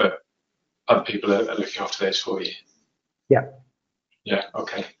gaps, but other people are looking after those for you. Yeah. Yeah,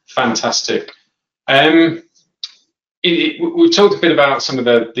 okay. Fantastic. We've talked a bit about some of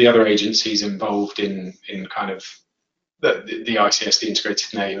the other agencies involved in kind of the ICS, the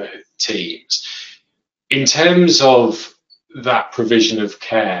Integrated Neighbourhood Teams. In terms of that provision of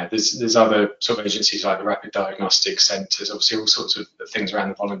care, there's other sort of agencies like the Rapid Diagnostic Centres, obviously all sorts of things around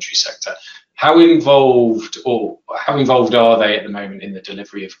the voluntary sector. How involved are they at the moment in the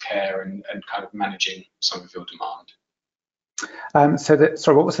delivery of care and kind of managing some of your demand?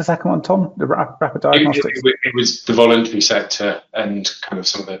 Sorry, what was the second one, Tom? The Rapid Diagnostics? It was the voluntary sector and kind of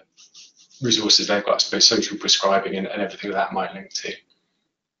some of the resources they've got, I suppose, social prescribing and everything that might link to.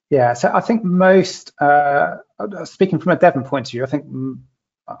 Yeah, so I think most, speaking from a Devon point of view, I think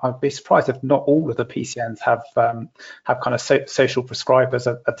I'd be surprised if not all of the PCNs have kind of social prescribers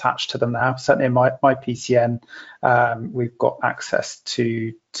attached to them now. Certainly in my PCN, we've got access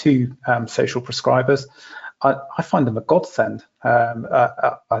to 2 social prescribers. I find them a godsend.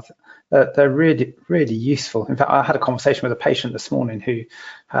 They're really, really useful. In fact, I had a conversation with a patient this morning who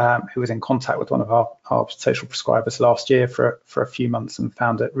was in contact with one of our social prescribers last year for a few months and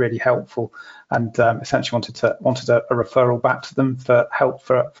found it really helpful, and essentially wanted a referral back to them for help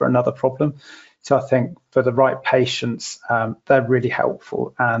for another problem. So I think for the right patients, they're really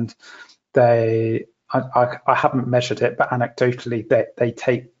helpful, and I haven't measured it, but anecdotally, they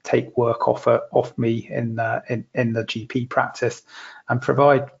take work off me in the GP practice, and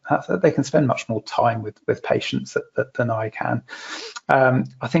provide that they can spend much more time with patients than I can.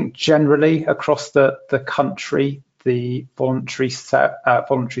 I think generally across the country, the voluntary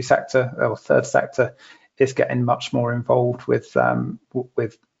sector or third sector is getting much more involved with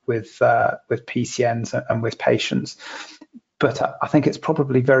PCNs and with patients, but I think it's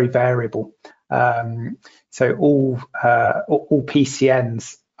probably very variable. So all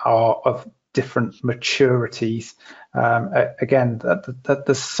PCNs are of different maturities. Again,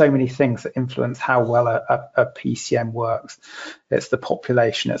 there's so many things that influence how well a PCN works. It's the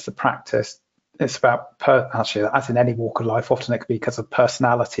population, it's the practice. It's about, actually, as in any walk of life, often it could be because of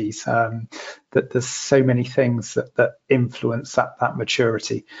personalities, that there's so many things that influence that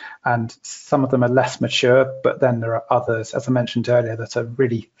maturity. And some of them are less mature, but then there are others, as I mentioned earlier, that are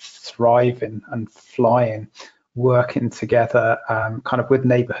really thriving and flying, working together kind of with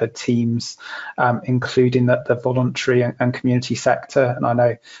neighbourhood teams, including the voluntary and community sector. And I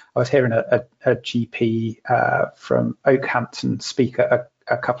know I was hearing a GP from Oakhampton speak a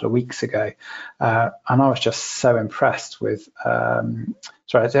couple of weeks ago, and I was just so impressed with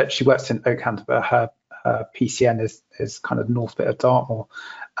she works in Oakhampton, but her PCN is kind of north bit of Dartmoor,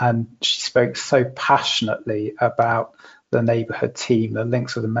 and she spoke so passionately about the neighbourhood team, the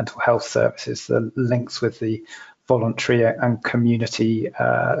links with the mental health services, the links with the voluntary and community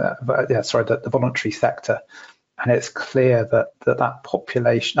the voluntary sector. And it's clear that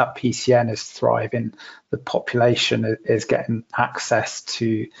population, that PCN is thriving. The population is getting access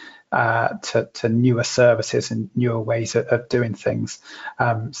to newer services and newer ways of doing things.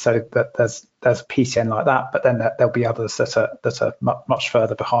 So that there's a PCN like that, but then there'll be others that are much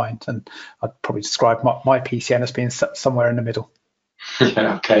further behind. And I'd probably describe my PCN as being somewhere in the middle.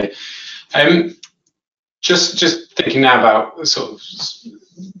 Yeah. Okay. Just thinking now about sort of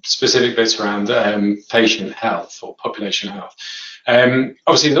specific bits around patient health or population health.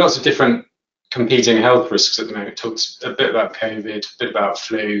 Obviously, there's lots of different competing health risks at the moment. Talked a bit about COVID, a bit about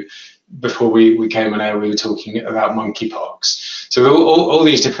flu. Before we came on air, we were talking about monkeypox. So all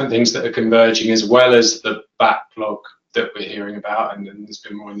these different things that are converging, as well as the backlog that we're hearing about, and there's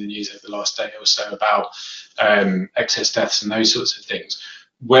been more in the news over the last day or so about excess deaths and those sorts of things.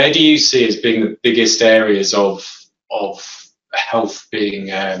 Where do you see as being the biggest areas of health being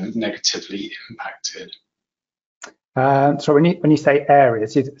negatively impacted? So when you say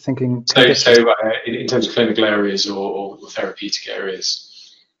areas, you're thinking so in terms of clinical areas or therapeutic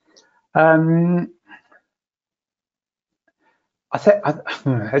areas. I think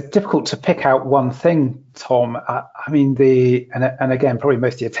it's difficult to pick out one thing, Tom. I mean, and again, probably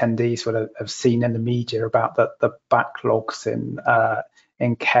most of the attendees will have seen in the media about the backlogs in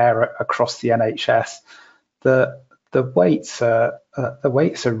care across the NHS. The the waits are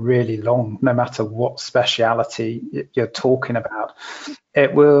really long, no matter what speciality you're talking about.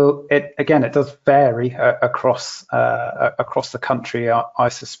 It does vary across the country, I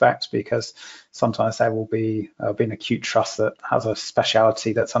suspect, because sometimes there will be an acute trust that has a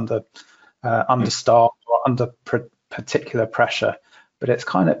speciality that's understaffed or under particular pressure. But it's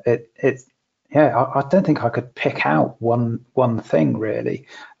kind of I don't think I could pick out one thing really.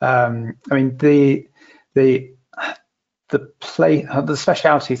 I mean, the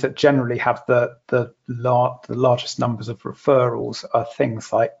specialities that generally have the largest numbers of referrals are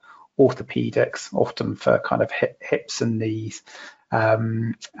things like orthopedics, often for kind of hips and knees,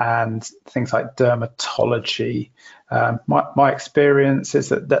 and things like dermatology. My experience is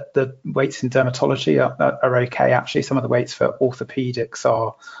that the waits in dermatology are okay. Actually, some of the waits for orthopedics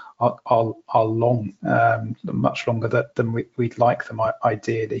are long, much longer than we'd like them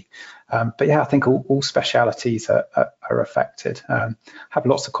ideally. But yeah, I think all specialities are affected. Have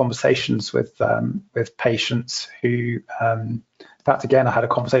lots of conversations with patients who, in fact, again, I had a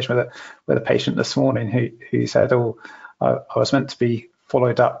conversation with a patient this morning who said, "Oh, I was meant to be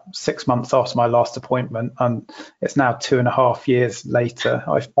followed up 6 months after my last appointment, and it's now 2.5 years later.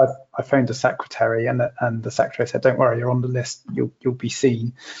 I phoned the secretary, and the secretary said, 'Don't worry, you're on the list. You'll be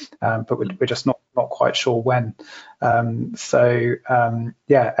seen, but we're just not quite sure when.'"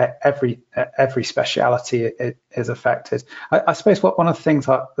 Every speciality is affected. I suppose one of the things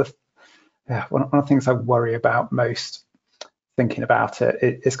one of the things I worry about most, thinking about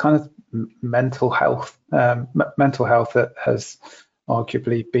it, is kind of mental health. Mental health that has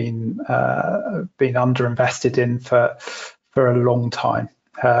arguably been underinvested in for a long time,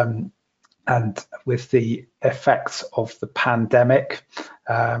 and with the effects of the pandemic,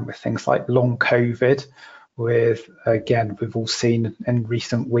 with things like long COVID, we've all seen in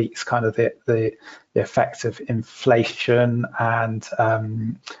recent weeks kind of the effects of inflation and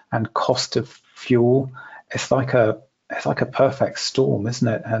cost of fuel. It's like a perfect storm, isn't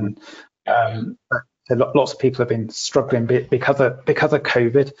it? And lots of people have been struggling because of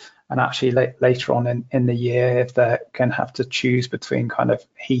COVID, and actually later on in the year, if they're going to have to choose between kind of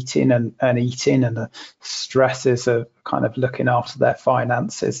heating and eating, and the stresses of kind of looking after their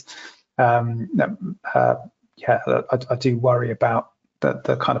finances, I do worry about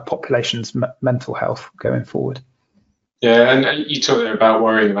the kind of population's mental health going forward. Yeah, and you talked there about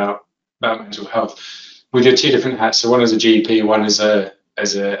worrying about mental health with your two different hats. So one as a GP, one as an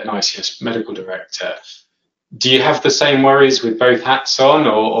ICS medical director. Do you have the same worries with both hats on,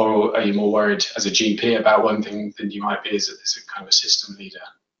 or are you more worried as a GP about one thing than you might be as a kind of a system leader?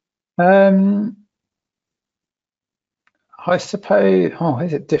 I suppose.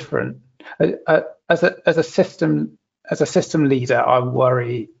 Is it different? As a system leader, I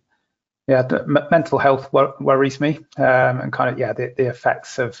worry. Yeah, the mental health worries me, and kind of the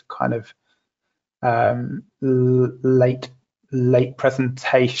effects of kind of late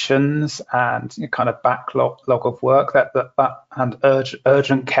presentations and kind of backlog of work that and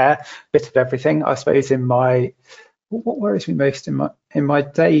urgent care, bit of everything. I suppose what worries me most in my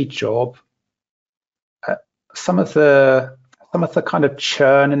day job, some of the kind of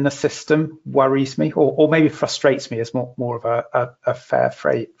churn in the system worries me, or maybe frustrates me, is more of a fair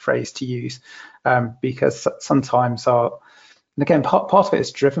phrase to use, because sometimes and again, part of it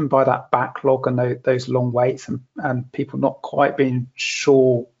is driven by that backlog and those long waits, and people not quite being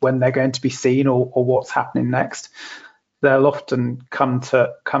sure when they're going to be seen or what's happening next. They'll often come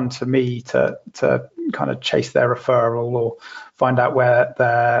to me to kind of chase their referral or find out where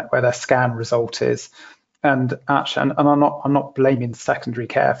their scan result is. And actually, and I'm not blaming secondary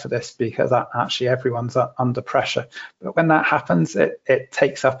care for this, because actually everyone's under pressure. But when that happens, it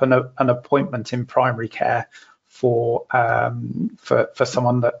takes up an appointment in primary care for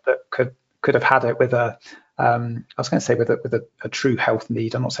someone that could have had it with a with a true health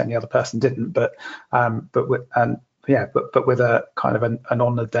need. I'm not saying the other person didn't, but with a kind of an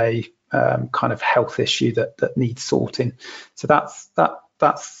on the day kind of health issue that needs sorting. So that's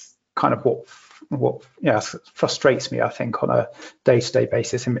kind of what frustrates me, I think, on a day-to-day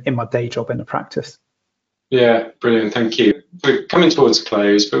basis in my day job in the practice. Yeah, brilliant, thank you. We're coming towards a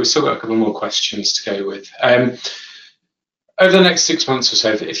close, but we've still got a couple more questions to go with. Over the next 6 months or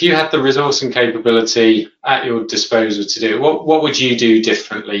so, if you had the resource and capability at your disposal to do it, what would you do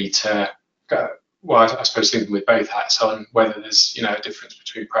differently to, well, I suppose thinking with both hats on, whether there's a difference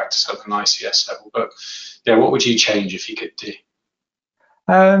between practice level and ICS level, but yeah, what would you change if you could do?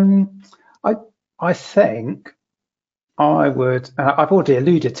 I think I would. I've already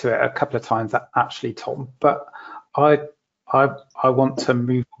alluded to it a couple of times, actually, Tom. But I want to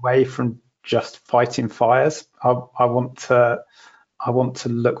move away from just fighting fires. I want to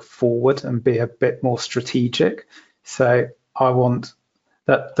look forward and be a bit more strategic. So I want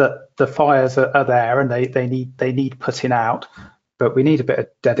that the fires are there and they need putting out, but we need a bit of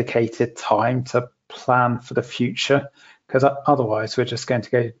dedicated time to plan for the future, because otherwise we're just going to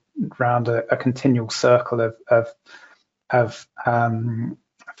go round a continual circle of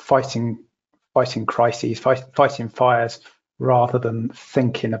fighting crises, fighting fires, rather than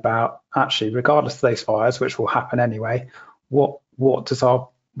thinking about, actually, regardless of those fires, which will happen anyway, what does our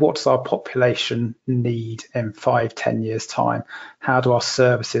population need in 5-10 years time? How do our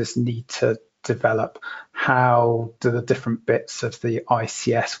services need to develop? How do the different bits of the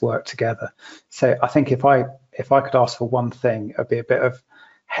ICS work together? So I think if I could ask for one thing, it'd be a bit of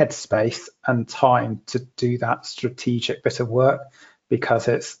headspace and time to do that strategic bit of work, because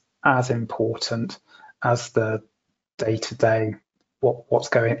it's as important as the day-to-day what's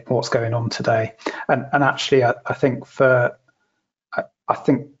going on today. And actually I think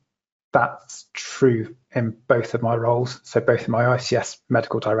that's true in both of my roles. So both in my ICS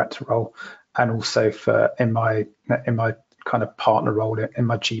medical director role and also in my kind of partner role in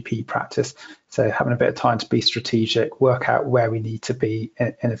my GP practice. So having a bit of time to be strategic, work out where we need to be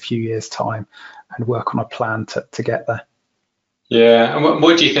in a few years' time, and work on a plan to get there. Yeah, and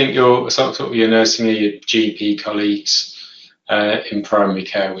what do you think your sort of your nursing or your GP colleagues in primary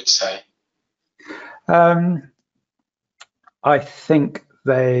care would say? I think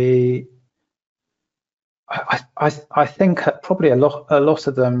I think probably a lot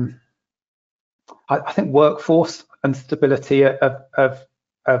of them. I think workforce and stability of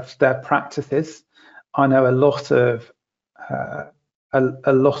their practices. I know a lot of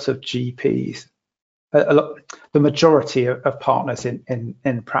GPs. The majority of partners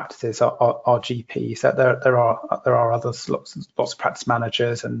in practices are GPs. There are others, lots of practice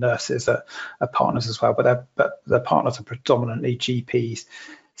managers and nurses are partners as well, but their partners are predominantly GPs.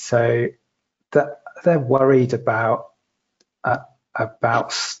 So they're worried about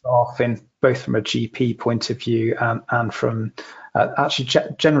staffing, both from a GP point of view and from actually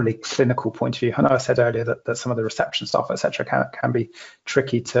generally clinical point of view. I know I said earlier that some of the reception staff, etc., can be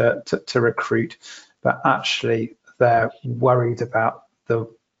tricky to recruit, but actually they're worried about the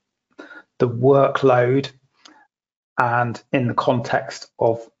workload, and in the context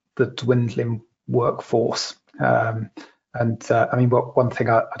of the dwindling workforce. I mean, one thing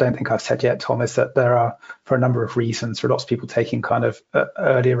I don't think I've said yet, Tom, is that there are, for a number of reasons, for lots of people taking kind of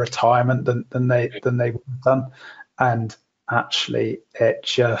earlier retirement than they would have done, and actually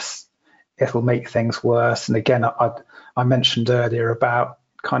it'll make things worse. And again, I mentioned earlier about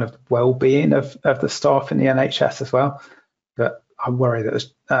kind of well-being of the staff in the NHS as well, but I worry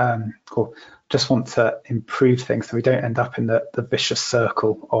that or just want to improve things so we don't end up in the vicious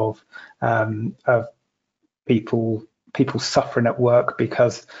circle of people suffering at work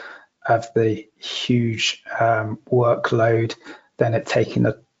because of the huge workload, then it taking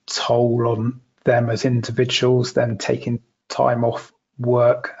a toll on them as individuals, then taking time off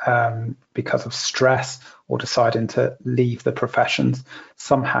work because of stress, or deciding to leave the professions.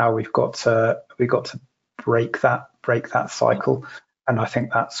 Somehow we've got to break that cycle, and I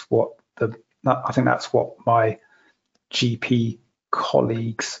think that's what my GP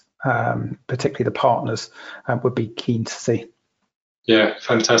colleagues, particularly the partners, would be keen to see. Yeah,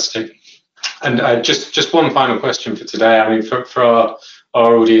 fantastic. And just one final question for today. I mean, for our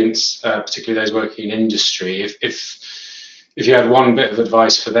audience, particularly those working in industry, if you had one bit of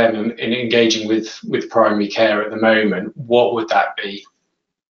advice for them in engaging with primary care at the moment, what would that be?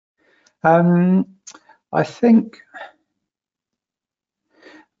 I think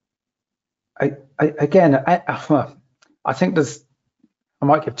I think I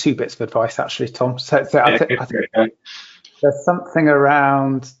might give two bits of advice actually, Tom. So I think there's something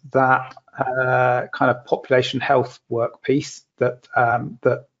around that kind of population health work piece that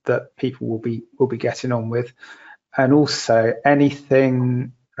people will be getting on with, and also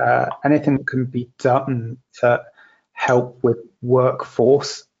anything that can be done to help with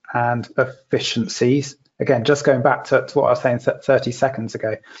workforce and efficiencies. Again, just going back to what I was saying 30 seconds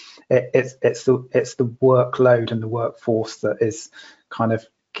ago, it's the workload and the workforce that is kind of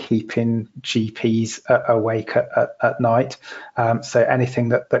keeping GPs awake at night. So anything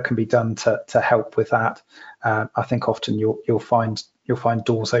that can be done to help with that, I think often you'll find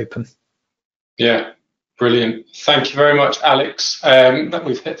doors open. Yeah, brilliant. Thank you very much, Alex.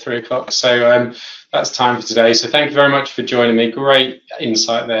 We've hit 3 o'clock, so that's time for today. So thank you very much for joining me. Great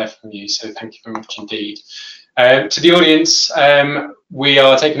insight there from you. So thank you very much indeed. To the audience, we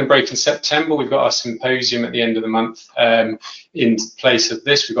are taking a break in September. We've got our symposium at the end of the month. In place of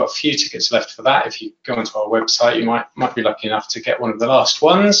this, we've got a few tickets left for that. If you go onto our website, you might be lucky enough to get one of the last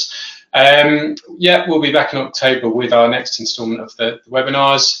ones. We'll be back in October with our next instalment of the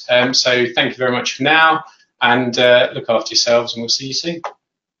webinars. So thank you very much for now, and look after yourselves, and we'll see you soon.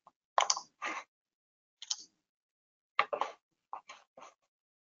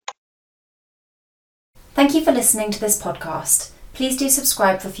 Thank you for listening to this podcast. Please do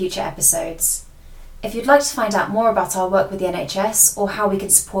subscribe for future episodes. If you'd like to find out more about our work with the NHS or how we can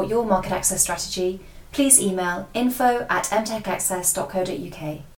support your market access strategy, please email info@mtechaccess.co.uk.